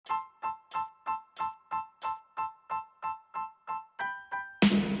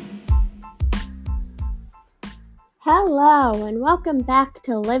Hello and welcome back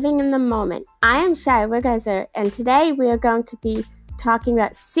to Living in the Moment. I am Shai Wiggeser, and today we are going to be talking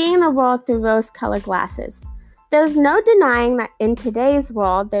about seeing the world through rose-colored glasses. There's no denying that in today's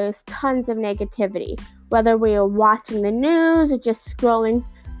world there's tons of negativity. Whether we are watching the news or just scrolling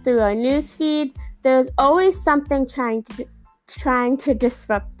through our news feed, there's always something trying to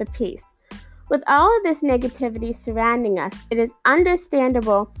disrupt the peace. With all of this negativity surrounding us, it is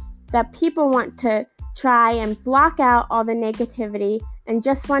understandable that people want to try and block out all the negativity and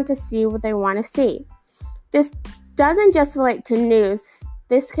just want to see what they want to see. This doesn't just relate to news.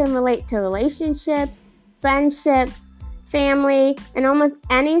 This can relate to relationships, friendships, family, and almost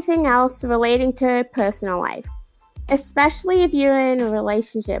anything else relating to personal life, especially if you're in a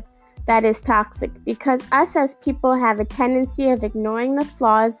relationship that is toxic, because us as people have a tendency of ignoring the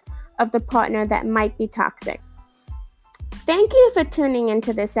flaws of the partner that might be toxic. Thank you for tuning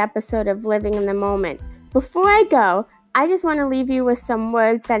into this episode of Living in the Moment. Before I go, I just want to leave you with some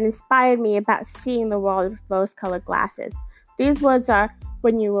words that inspired me about seeing the world with rose-colored glasses. These words are,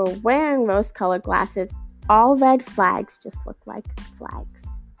 when you were wearing rose-colored glasses, all red flags just look like flags.